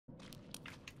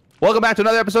Welcome back to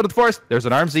another episode of The Forest. There's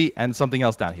an Armsy and something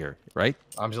else down here, right?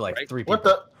 Arms are like right? 3 people. What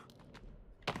the?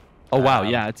 Oh wow,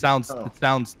 yeah, it sounds. So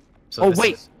oh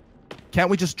wait, can't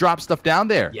we just drop stuff down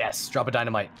there? Yes, drop a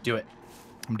dynamite. Do it.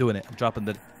 I'm doing it. I'm dropping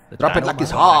the Drop it dynamite. like it's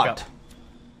hot.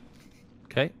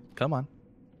 Okay, come on.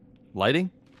 Lighting.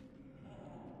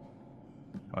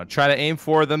 I'm gonna try to aim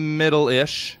for the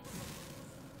middle-ish.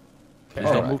 Please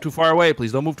don't move too far away.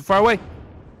 Please don't move too far away.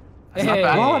 That's not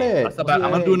bad. Got it. That's not bad. I'm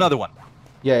gonna do another one.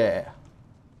 Yeah. I'm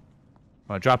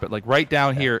gonna drop it like right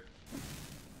down here.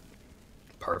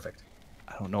 Perfect.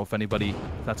 I don't know if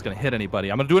that's gonna hit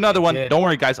anybody. I'm gonna do another one. Did. Don't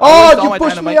worry, guys. Oh, you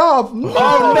pushed me off. No.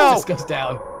 Oh no! Cisco's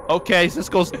down. Okay,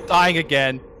 Cisco's dying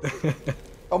again.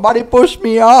 Somebody pushed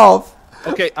me off.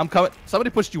 Okay, I'm coming.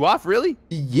 Somebody pushed you off, really?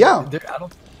 Yeah.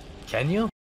 Can you?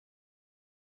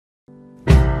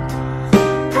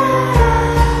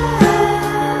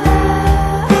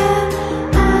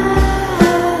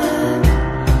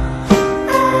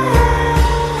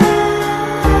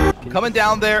 Coming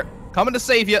down there. Coming to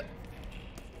save you.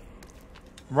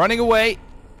 Running away.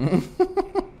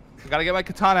 Gotta get my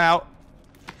katana out.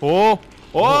 Oh,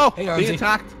 Hey, being Armsy.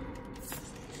 attacked.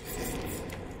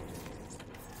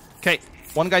 Okay,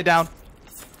 one guy down.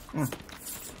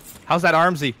 How's that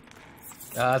Armsy?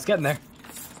 It's getting there.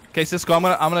 Okay, Cisco, I'm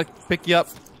gonna pick you up,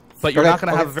 but you're Okay, not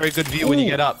gonna have a very good view when you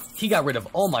get up. He got rid of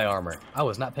all my armor. I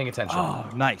was not paying attention. Oh,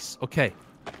 nice. Okay.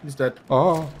 He's dead.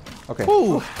 Oh. Okay.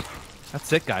 Whew.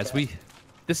 That's it, guys.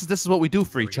 This is what we do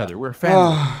for each other. We're a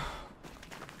family.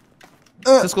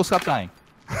 Cisco, stop dying.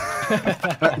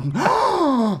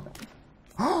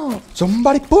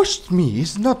 Somebody pushed me.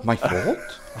 It's not my fault.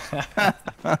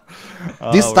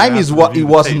 This time it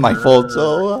wasn't my fault,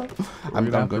 so I'm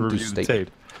going to stay.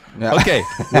 Yeah. Okay,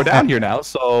 we're down here now,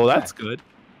 so that's good.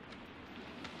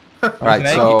 Right,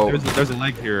 so there's a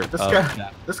leg here.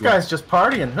 This guy's just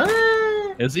partying.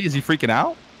 Is he? Is he freaking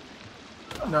out?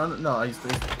 No. He's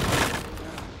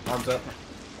arms up.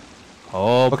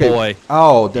 Oh okay. boy.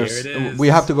 Oh, Here it is. we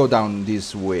have to go down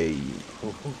this way.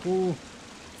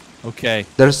 Okay.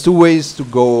 There's two ways to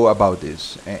go about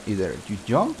this. Either you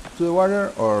jump to the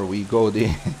water, or we go the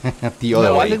other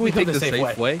No, way. I think we go take the the safe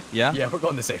safe way. Yeah. Yeah, we're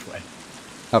going the safe way.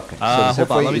 Okay. So the Hold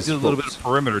safe on. way Let me is do a little bit booked. of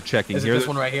perimeter checking Is it here. this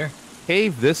one right here?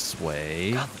 Cave this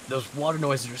way. God, those water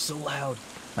noises are so loud.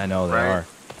 I know they Right. are.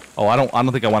 Oh, I don't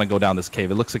think I want to go down this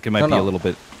cave. It looks like it might be a little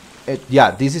bit.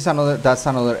 Yeah, this is another. That's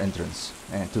another entrance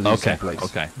to this place.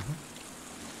 Okay.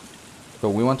 So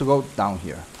we want to go down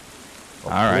here. Oh,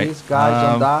 All right. Please, guys,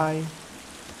 don't die.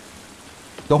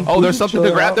 Don't. Oh, push there's each something to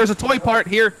other grab. out. There's a toy part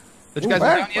here. Did you guys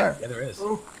Where? go down yet? Yeah, there is.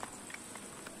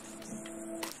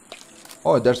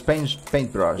 Oh, there's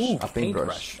paintbrush. Ooh, A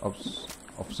paintbrush of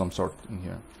some sort in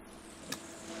here.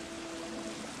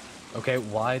 Okay,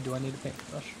 why do I need a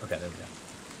paintbrush? Okay, there we go.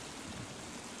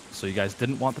 So you guys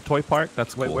didn't want the toy part?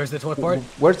 That's cool. Wait, where's the toy part?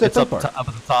 Where's the It's up, paper? up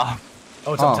at the top.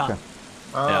 Oh, it's up top. Okay.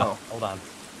 Oh. Yeah. Hold on.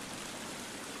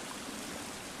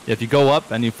 If you go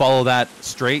up and you follow that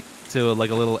straight to like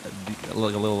a little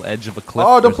edge of a cliff.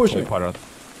 Oh, don't there's push a me.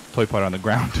 toy part on the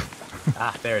ground.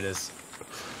 Ah, there it is.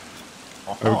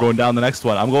 We're going down the next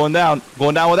one. I'm going down.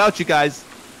 Going down without you guys.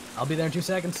 I'll be there in 2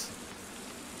 seconds.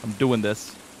 I'm doing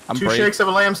this. I'm 2 brave. shakes of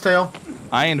a lamb's tail.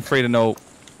 I ain't afraid of no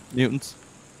mutants.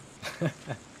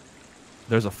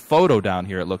 There's a photo down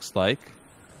here, it looks like.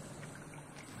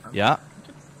 Yeah.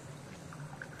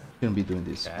 Gonna be doing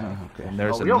this. Okay. Okay. And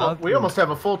there's Oh, another. we almost have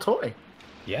a full toy.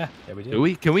 Yeah, we do. Do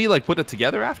we? Can we like put it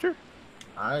together after?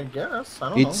 I guess. I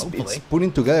don't It's know. it's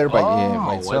putting together by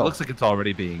Well, itself. it looks like it's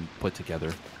already being put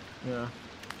together. Yeah.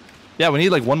 Yeah, we need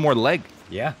like one more leg.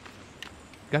 Yeah.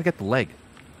 Gotta get the leg.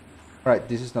 Right,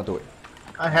 this is not the way.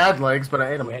 I had legs, but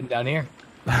I ate them. We're heading down here.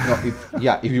 No,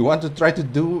 if you want to try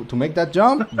to make that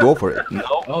jump, go for it.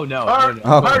 No. Oh, no. Okay.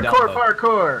 Hardcore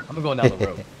parkour. I'm going down the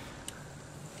road.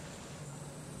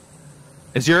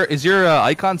 Is your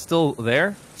icon still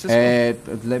there? Cisco?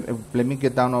 Let me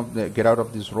get out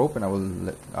of this rope, and I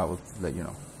will let you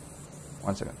know.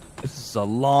 1 second. This is a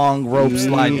long rope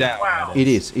slide down. Wow. It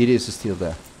is still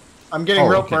there. I'm getting Oh,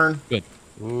 rope Okay, burn. good.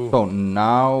 Ooh. So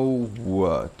now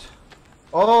what?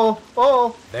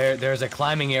 Oh. There's a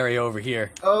climbing area over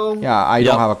here. Oh. Yeah, I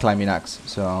Yep. don't have a climbing axe,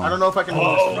 so. I don't know if I can do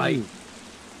this. Right.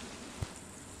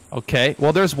 Okay.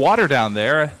 Well, there's water down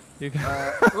there.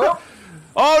 Well,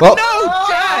 Oh Well- no,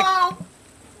 Jack!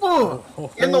 oh.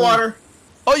 In the water.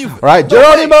 Oh, you. Right,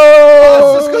 Geronimo!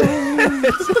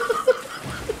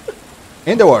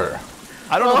 In the water.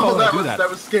 I don't know if I Oh, want that to do was that. that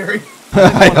was scary.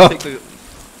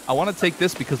 I want to take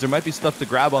this because there might be stuff to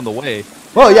grab on the way.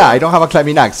 Well, yeah, I don't have a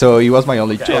climbing axe, so it was my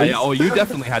only choice. Yeah, yeah. Oh, you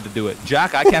definitely had to do it,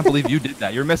 Jack. I can't believe you did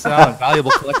that. You're missing out on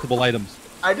valuable collectible items.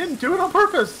 I didn't do it on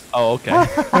purpose. Oh, okay.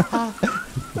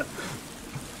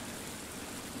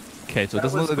 Okay, so it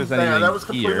doesn't look like there's anything that was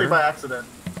completely here. by accident.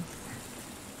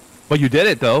 But you did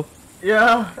it, though.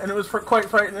 Yeah, and it was quite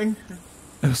frightening.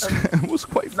 It was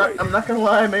quite frightening. I'm not gonna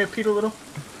lie, I may have peed a little.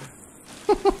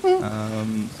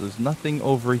 So there's nothing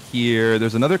over here.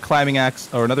 There's another climbing axe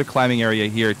or another climbing area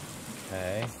here.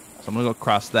 Okay. So I'm gonna go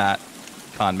across that.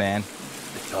 Con man.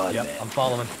 Yep, I'm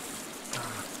following.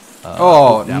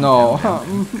 Oh down, no,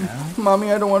 down, down.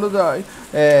 Mommy, I don't want to die.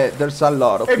 There's a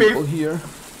lot of Hey, babe. people here.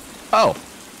 Oh,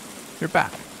 you're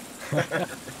back.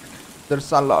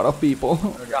 There's a lot of people.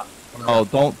 Oh,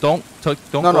 don't No,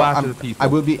 go no, after the people. I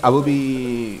will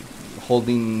be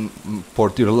holding for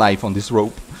dear life on this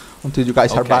rope until you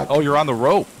guys are Okay. back. Oh, you're on the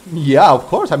rope. Yeah, of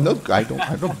course. I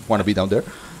don't want to be down there.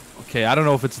 Okay, I don't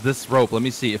know if it's this rope. Let me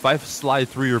see. If I slide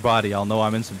through your body, I'll know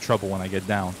I'm in some trouble when I get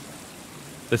down.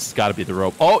 This has got to be the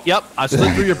rope. Oh, yep. I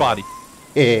slid through your body.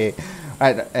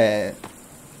 Right.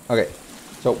 Okay.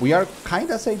 So we are kind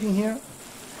of safe in here.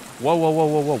 Whoa, whoa, whoa,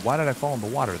 whoa, whoa. Why did I fall in the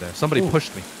water there? Somebody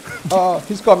pushed me.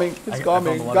 He's coming. He's I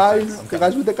coming. found the water Guys, first. I'm the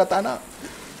guys with the katana.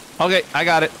 Okay, I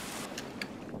got it.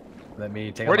 Let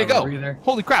me take Where'd he out my go? breather.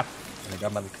 Holy crap. And I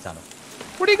got my katana.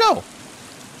 Where'd he go?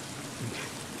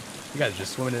 You guys are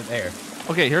just swimming in the air.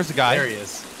 Okay, here's the guy. There he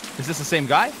is. Is this the same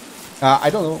guy? I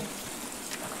don't know.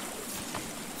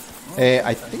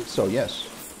 I think so, yes.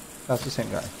 That's the same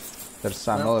guy. There's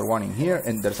another one in here,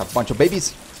 and there's a bunch of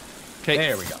babies. Okay.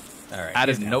 There we go. All right.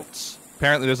 Added he's down. notes.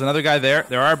 Apparently, there's another guy there.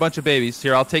 There are a bunch of babies.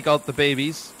 Here, I'll take out the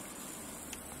babies.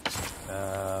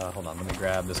 Hold on. Let me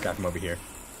grab this guy from over here.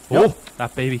 Oh,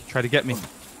 that baby tried to get me.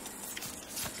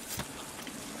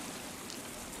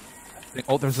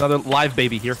 Oh, there's another live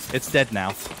baby here. It's dead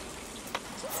now.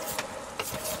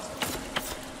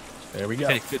 There we go.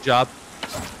 Okay, good job.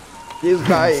 This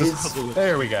guy is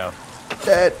There we go.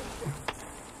 dead.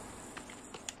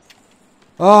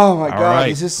 Oh my All god,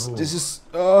 right. this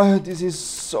is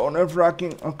so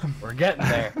nerve-wracking. Okay. We're getting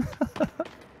there.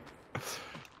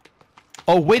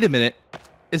 Oh, wait a minute.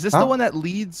 Is this Huh? the one that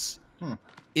leads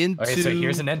into... Okay, so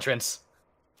here's an entrance.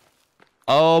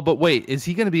 Oh, but wait. Is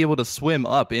he going to be able to swim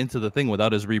up into the thing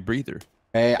without his rebreather?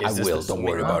 I Is this will, the don't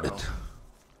worry swimming about it.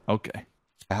 Okay.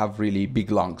 I have really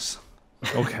big lungs.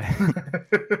 Okay.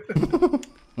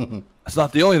 That's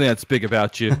not the only thing that's big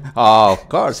about you. Oh, of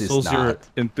course it's So's your not.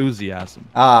 enthusiasm.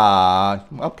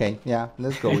 Okay, yeah,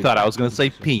 let's go. You with thought I that. was going to say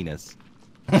penis.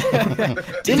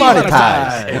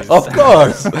 Demonetized, of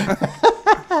course.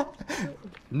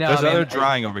 No, There's man, another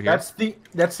drawing over here.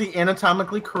 That's the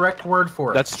anatomically correct word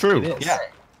for it. That's true. It is. Yeah.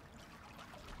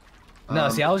 No,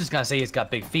 see, I was just gonna say he's got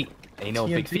big feet. And you know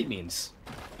what big TNT. feet means?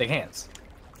 Big hands.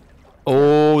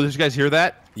 Oh, did you guys hear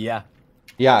that? Yeah.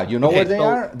 Yeah, you know Okay, where they so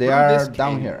are? They from are this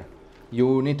down cave- here.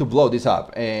 You need to blow this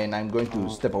up, and I'm going to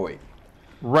step away.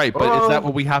 Right, but is that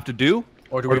what we have to do?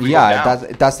 Or do we? do we- Yeah, go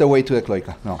down? that's the way to the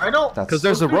cloaca. No, I don't- That's, Because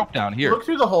there's a Look through- rope down here. Look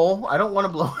through the hole. I don't want to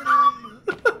blow it up.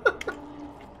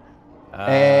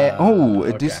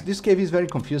 Okay. this cave is very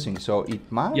confusing. So it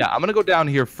might. Yeah, I'm going to go down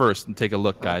here first and take a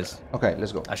look, guys. Okay,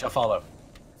 let's go. I shall follow.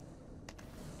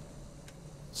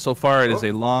 So far, it is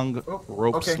a long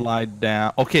rope okay. slide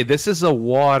down. Okay, this is a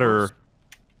water...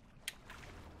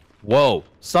 Whoa,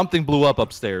 something blew up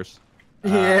upstairs.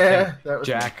 Yeah, that was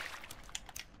Jack.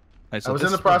 Right, so I was in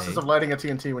this the process way, of lighting a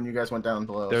TNT when you guys went down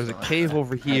below. There's so a cave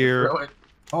over I had to here throw it.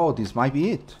 Oh, this might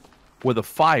be it. with a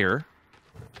fire.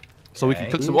 So we can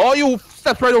Okay. cook some... Oh, you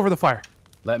stepped right over the fire.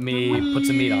 Let me put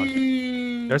some meat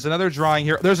on. There's another drawing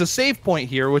here. There's a save point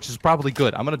here, which is probably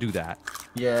good. I'm going to do that.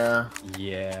 Yeah,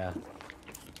 Yeah.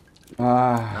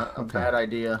 not a Okay. bad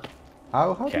idea.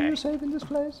 How do Okay. you save in this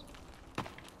place?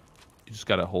 You just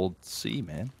got to hold C,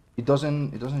 man. It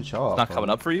doesn't show up. It's not coming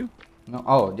up for you? No.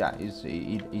 Oh yeah,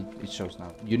 it shows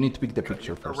now. You need to pick the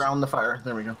picture first. Around the fire.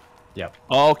 There we go. Yep.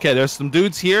 Okay, there's some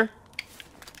dudes here.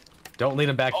 Don't lead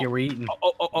him back here. We're eating.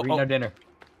 We're eating our dinner.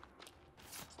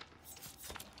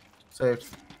 Saved.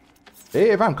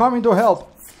 Dave, I'm coming to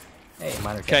help. Hey,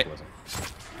 minor Okay. cannibalism.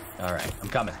 All right, I'm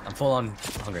coming. I'm full on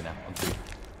hunger now. I'm food.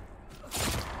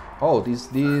 Oh,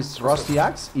 this rusty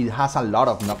axe, it has a lot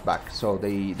of knockback. So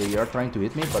they are trying to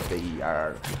hit me, but they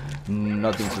are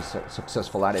not being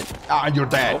successful at it. Ah, you're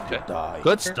dead. Okay. Die.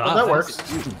 Good stuff. Well, that works.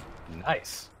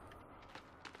 Nice.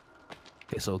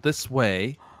 Okay, so this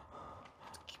way,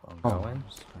 Keep on Oh, going.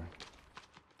 sorry.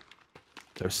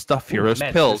 there's stuff here. Ooh, There's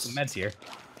meds. pills. There's some meds here.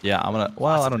 Yeah, I'm gonna...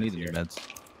 Well, Lots I of don't meds need any here. meds.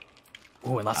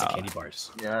 Ooh, and lots of candy bars.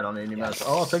 Yeah, I don't need any meds.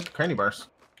 Oh, I'll take the candy bars.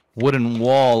 Wooden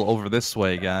wall over this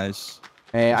way, guys.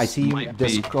 I see might the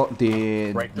be- skull,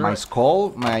 Right through my it.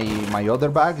 skull, my other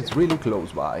bag is really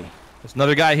close by. There's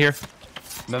another guy here.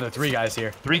 Another 3 guys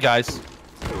here. 3 guys.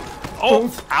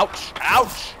 Oh, ouch,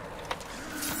 ouch.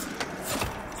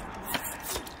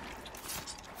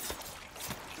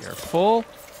 Careful.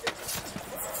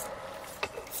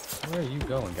 Where are you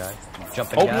going, guy? You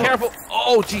jumping Oh, down? careful.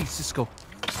 Oh, geez, Cisco.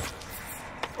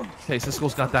 Okay,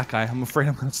 Cisco's got that guy. I'm afraid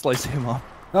I'm going to slice him off.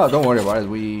 No, don't worry about it.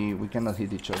 We cannot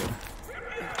hit each other.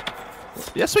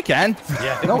 Yes, we can.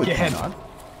 Yeah, No, we can. cannot.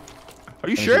 Are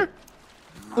you sure?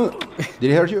 Did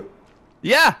he hurt you?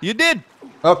 Yeah, you did.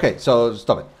 Okay, so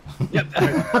stop it.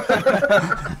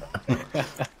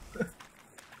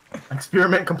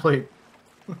 Experiment complete.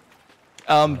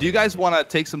 Do you guys want to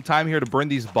take some time here to burn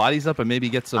these bodies up and maybe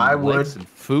get some I legs would. and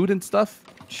food and stuff?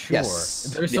 Sure. Yes.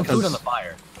 There's some food on the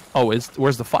fire. Oh,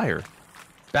 where's the fire?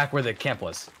 Back where the camp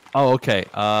was. Oh, okay.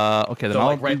 Okay, then So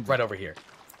I'll like right over here.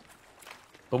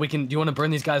 But we can. Do you want to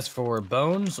burn these guys for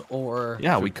bones or?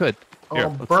 Yeah, we could. Here,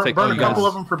 Oh, let's take all burn a you couple guys.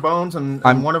 of them for bones and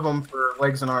I'm- one of them for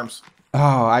legs and arms. Oh,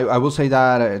 I will say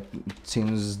that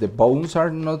since the bones are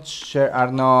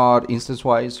not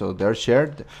instance-wise, so they're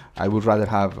shared, I would rather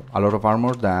have a lot of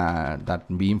armor than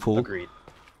being full. Agreed.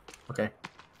 Okay.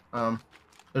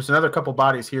 There's another couple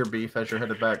bodies here, Beef, as you're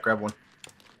headed back. Grab one.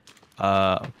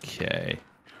 Okay.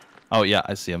 Oh, yeah,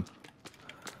 I see him.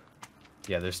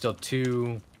 Yeah, there's still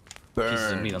 2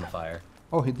 pieces of meat on the fire.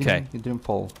 Oh, he Okay. didn't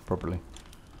fall properly.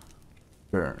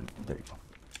 Burn. There you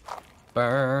go.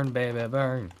 Burn, baby,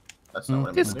 burn. That's not what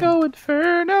I'm Disco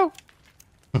Inferno.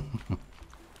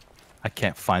 I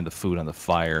can't find the food on the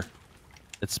fire.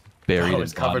 It's buried in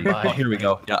it's covered bodies. by Oh, here we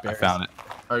go. Yeah, I bears. found it.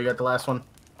 Oh, you got the last one?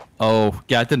 Oh,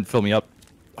 yeah, it didn't fill me up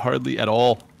hardly at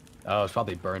all. Oh, it's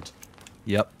probably burnt.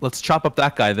 Yep. Let's chop up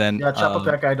that guy then. Yeah, chop up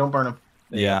that guy. Don't burn him.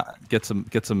 Yeah, get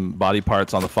some body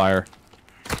parts on the fire.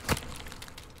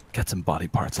 Get some body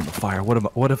parts on the fire.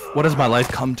 What has my life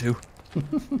come to?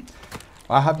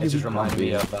 I have It just reminded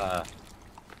me of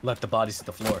left the bodies to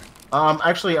the floor.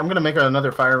 Actually, I'm gonna make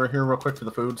another fire right here real quick for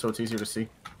the food, so it's easier to see.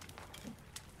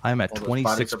 I'm at All those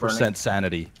bodies are burning. 26%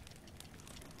 sanity.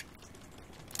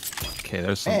 Okay,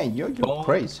 there's some. Hey, you're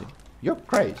crazy. You're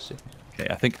crazy. Okay,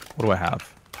 I think. What do I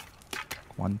have?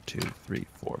 1, 2, 3,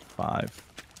 4, 5.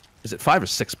 Is it 5 or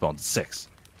 6 bones? 6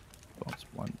 bones.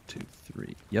 1, 2,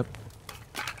 3. Yep.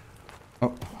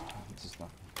 Oh, this is not.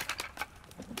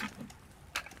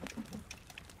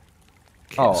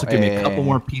 Okay, so give me a couple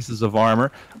more pieces of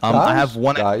armor. I guys, have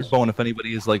one extra guys. bone if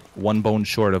anybody is like 1 bone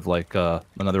short of like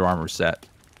another armor set.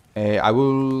 I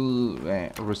will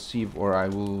receive, or I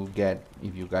will get,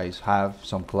 if you guys have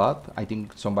some cloth. I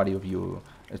think somebody of you,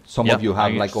 some Yep, of you I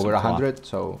have get like some over cloth. 100,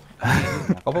 so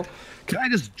a couple. Can I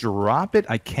just drop it?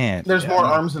 I can't. There's more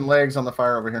arms and legs on the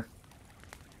fire over here.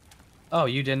 Oh,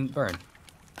 you didn't burn.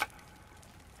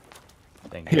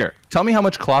 Thank you. Here, tell me how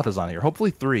much cloth is on here.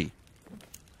 Hopefully 3.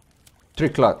 3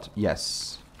 cloth,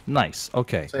 yes. Nice.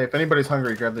 Okay. Say, if anybody's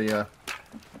hungry, grab the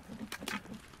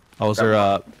Oh, is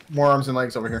there more arms and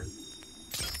legs over here.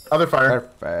 Other fire.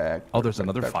 Perfect. Oh, there's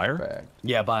another fire? perfect.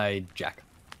 Yeah, by Jack.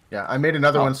 Yeah, I made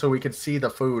another one so we could see the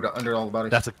food under all the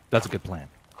bodies. That's a good plan.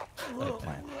 Good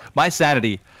plan. My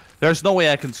sanity. There's no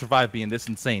way I can survive being this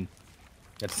insane.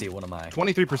 Let's see, what am I?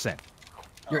 23%.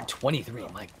 You're at 23,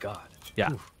 my god. Yeah.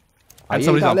 I And ate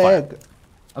somebody's a on fire. leg.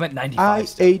 I'm at 95 I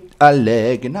still. ate a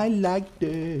leg and I liked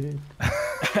it.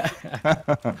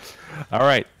 All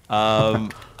right.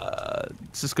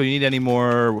 Cisco, you need any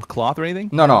more cloth or anything?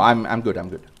 No, I'm good. I'm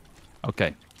good.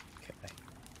 Okay.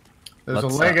 There's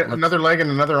let's, a leg, let's- another leg, and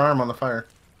another arm on the fire.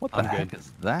 What the I'm heck good.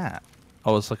 is that?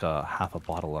 Oh, it's like a half a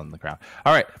bottle on the ground.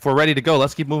 All right. If we're ready to go,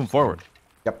 let's keep moving forward.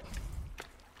 Yep.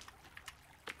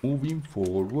 Moving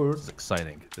forward. This is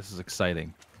exciting. This is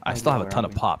exciting. I still have a ton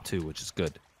of pop too, which is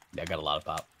good. Yeah, I got a lot of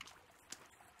pop.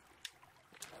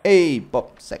 Hey,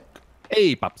 pop sec.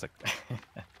 Hey, popsicle.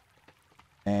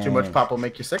 Too much pop will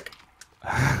make you sick.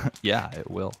 Yeah, it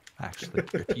will. Actually,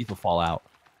 your teeth will fall out,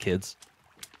 kids.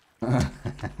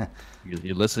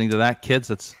 You're listening to that, kids?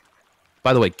 That's.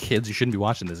 By the way, kids, you shouldn't be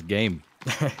watching this game.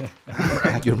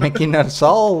 You're making us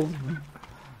solve.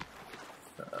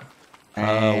 What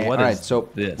all right, is so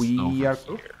this we over are.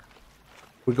 here?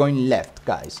 We're going left,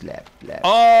 guys. Left. Another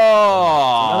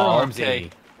Oh, arms okay.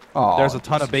 Oh, There's a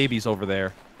ton of babies over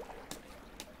there.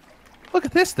 Look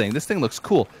at this thing. This thing looks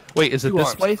cool. Wait, is it 2 this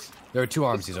arms. place? There are 2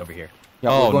 armsies over here. Yeah,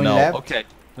 Oh we're going no. left. Okay.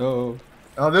 Oh.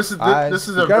 Oh, this is Guys, this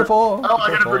is be a. careful, Oh, be I got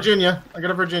a careful. Virginia. I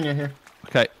got a Virginia here.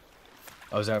 Okay.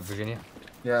 Oh, is that Virginia?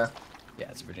 Yeah. Yeah,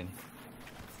 it's Virginia.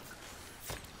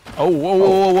 Oh, whoa,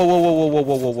 whoa, whoa, whoa, whoa,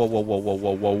 whoa, whoa, whoa, whoa, whoa,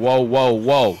 whoa, whoa, whoa, whoa,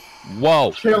 whoa,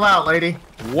 whoa, Chill out, lady.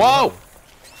 whoa.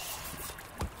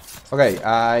 Okay,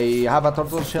 I have a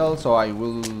turtle shell, so I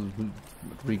will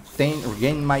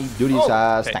regain my duties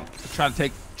as Okay.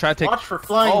 tank. try to take. Watch for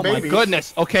flying babies. Oh my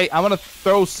goodness. Okay, I'm gonna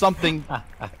throw something.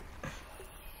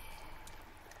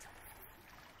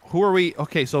 Who are we?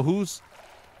 Okay, so who's?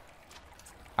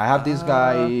 I have this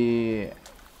guy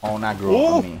on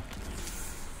aggro on me.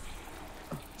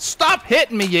 Stop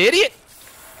hitting me, you idiot!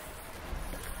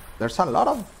 There's a lot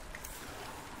of.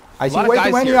 I see lot of way too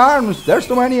guys many here. arms. There's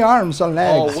too many arms on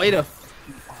legs. Oh, wait a.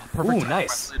 Ooh,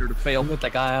 nice. Later to fail. Lit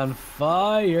that guy on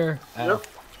fire. Yep.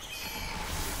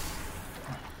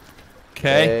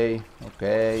 Okay.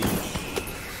 Okay.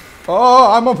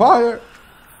 Oh, I'm on fire.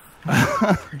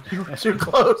 You were too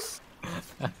close.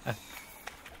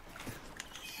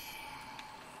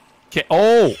 Okay.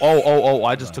 Oh!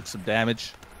 I just took some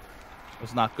damage. It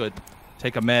was not good.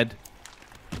 Take a med.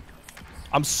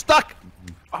 I'm stuck.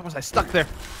 Why was I stuck there?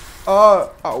 Oh.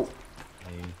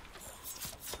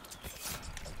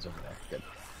 It's over there. Good.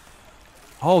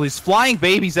 Oh, these flying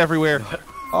babies everywhere. I'm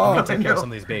gonna Oh. take care of know.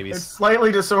 some of these babies. It's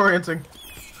slightly disorienting.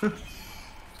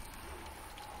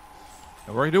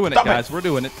 We're doing it, Stop guys. it. We're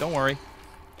doing it. Don't worry.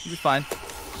 You'll be fine.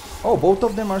 Oh, both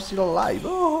of them are still alive.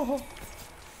 Oh.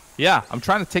 Yeah, I'm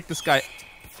trying to take this guy.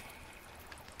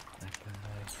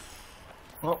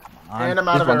 Well, on. and I'm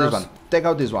out This of one, arrows. this one. Take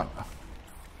out this one.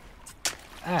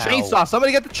 Ow. Chainsaw.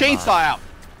 Somebody get the chainsaw out.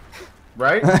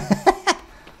 Right?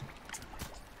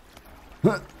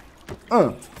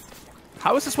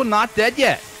 How is this one not dead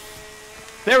yet?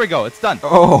 There we go. It's done.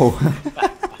 Oh.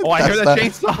 Oh, I hear that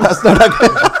chainsaw. That's not a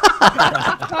good.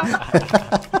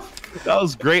 That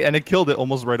was great, and it killed it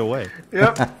almost right away.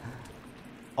 Yep.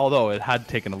 Although it had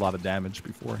taken a lot of damage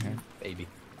beforehand. Baby.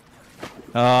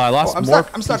 I lost I'm more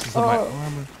stuck, I'm stuck. pieces of my Oh.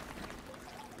 armor.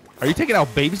 Are you taking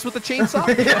out babies with the chainsaw?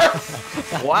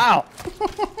 Wow.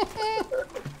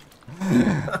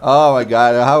 Oh my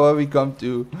god, how have we come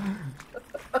to?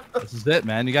 This is it,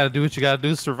 man. You got to do what you got to do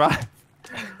to survive.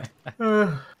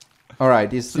 All right,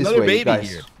 this Another way, baby guys.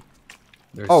 here.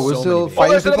 There's Oh, we're so still many babies. Oh,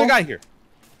 there's Fire another people? guy here.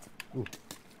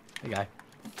 Hey, guy.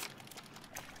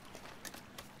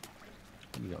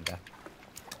 Where you going, guy?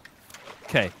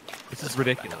 Okay. This is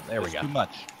ridiculous. There we It's go. Too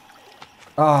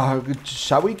much.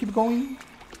 Shall we keep going?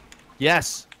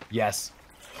 Yes. Yes.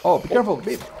 Oh, be careful,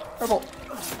 be careful.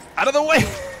 Out of the way.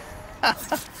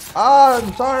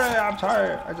 I'm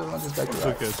sorry. I just want this guy to It's die.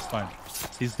 okay. It's fine.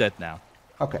 He's dead now.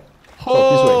 Okay.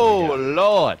 Oh,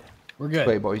 Lord. We're This good.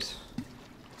 way, boys.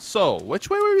 So, which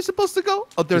way were we supposed to go?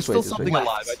 Oh, there's This way, still this way. something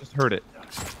alive. I just heard it.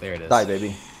 There it is. Die,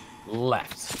 baby.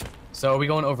 Left. So are we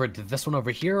going over to this one over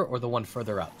here or the one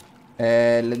further up?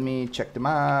 Let me check the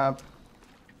map.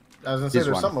 I was gonna say This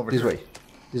there's one. something over This here. way.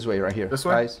 This way, right here. This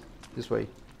way? Guys, this way.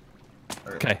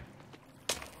 Okay.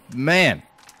 Man.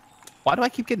 Why do I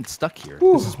keep getting stuck here?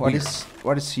 Ooh, This is weird.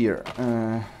 what is here?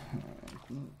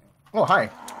 Oh, hi.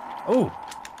 Oh.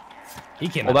 He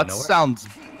came Well, out of that nowhere. sounds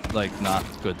like not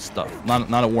good stuff.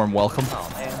 Not a warm welcome. Oh,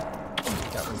 man.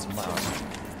 Got rid of some loud.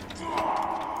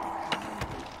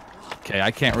 Okay,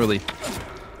 I can't really.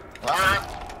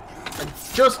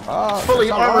 Just Ah, fully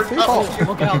there's a lot of armored up. people.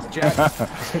 Look out, Jack.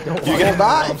 You will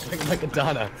die. Like a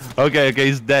Donna. Okay,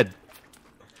 he's dead.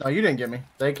 No, you didn't get me.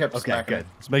 They kept Okay, smacking good.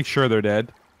 Let's make sure they're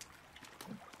dead.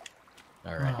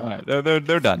 All right. All right,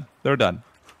 they're done. They're done.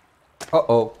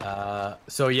 Uh-oh.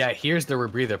 So yeah, here's the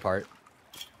rebreather part.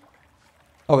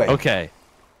 Okay. Okay.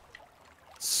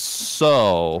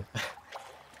 So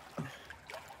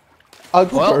I'll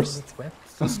go Well- first.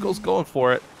 Cisco's going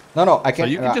for it. No, I can.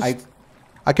 you can just-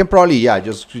 I can probably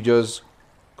just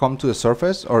come to the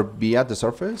surface or be at the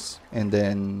surface and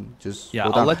then just. Yeah, go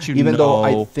I'll down. let you Even though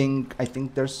I know. think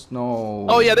there's no.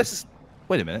 Oh yeah, this is.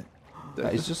 Wait a minute.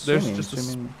 It's just there's swimming. just a s-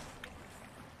 swimming.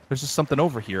 there's just something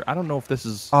over here. I don't know if this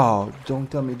is. Oh, don't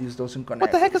tell me this doesn't connect.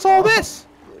 What the heck is all this?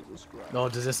 No,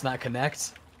 does this not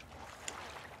connect?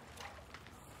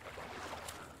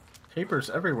 Papers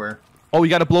everywhere. Oh, we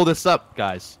got to blow this up,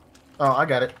 guys. Oh, I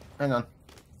got it. Hang on.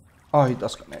 Oh, it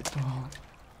does connect. Oh.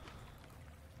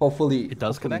 Hopefully, It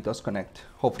does hopefully connect? It does connect.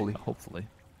 Hopefully. Hopefully.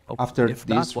 After If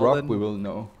this not, well, rock, then we will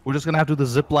know. we're just gonna have to do the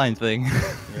zip line thing.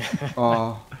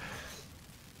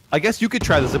 I guess you could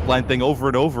try the zip line thing over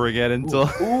and over again until.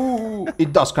 Ooh,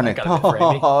 it does connect. got a bit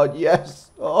framey. Oh,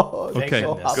 yes. Oh, Okay,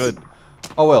 so goodness. good.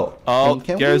 Oh well. Oh, And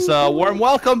can there's we- a warm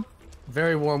welcome.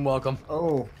 Very warm welcome.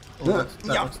 Oh, that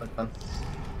looks like fun.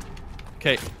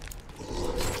 Okay,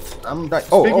 I'm Right.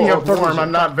 Oh, speaking oh, of turtles. warm.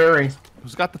 I'm not very.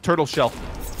 who's got the turtle shell?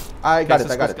 I got Okay,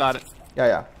 it. I got Cisco's it. got it.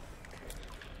 Yeah.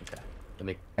 Okay. Let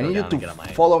me I go need you down and get on to my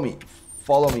follow me.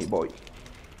 Follow me, boy.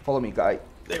 Follow me, guy.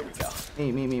 There we go.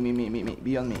 Me.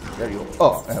 Be on me. There you go.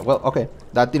 Oh, well, okay.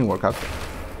 That didn't work out.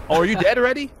 Oh, are you dead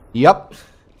already? Yep.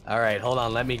 All right, hold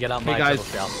on. Let me get on Hey my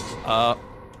guys. turtle shell.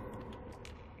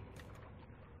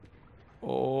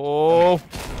 Oh.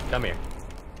 Come here.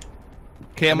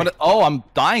 Okay, I'm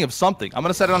dying of something. I'm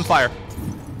gonna set it on fire.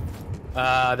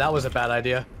 That was a bad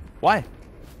idea. Why?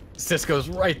 Cisco's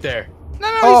right there. No,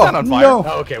 he's not on fire. No.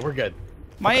 Oh, okay, we're good.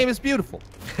 My aim is beautiful.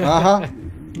 Uh-huh.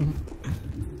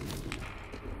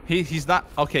 He's not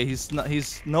okay.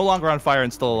 He's no longer on fire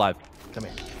and still alive. Come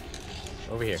here.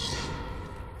 Over here.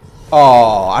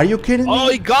 Oh, are you kidding me? Oh,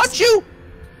 he got you!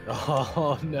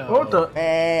 Oh no. What the?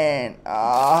 Man.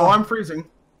 Oh, I'm freezing.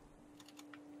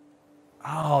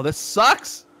 Oh, this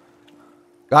sucks.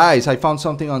 Guys, I found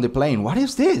something on the plane. What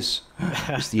is this?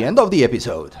 It's the end of the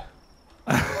episode.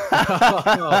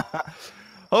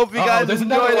 Hope you guys there's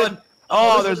enjoyed another it. one.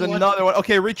 Oh, there's another one.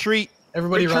 Okay, retreat.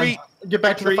 Everybody retreat. run. Get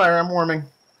back to the fire. I'm warming.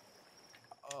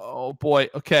 Oh boy.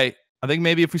 Okay. I think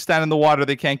maybe if we stand in the water,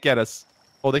 they can't get us.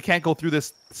 Oh, they can't go through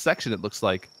this section. It looks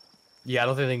like. Yeah, I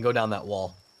don't think they can go down that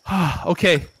wall.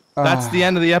 Okay, that's the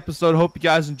end of the episode. Hope you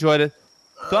guys enjoyed it.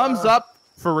 Thumbs up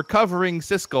for recovering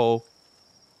Cisco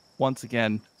once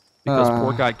again, because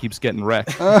poor guy keeps getting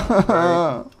wrecked.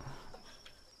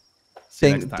 See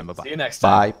you next time. Bye-bye. See you next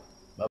time. Bye.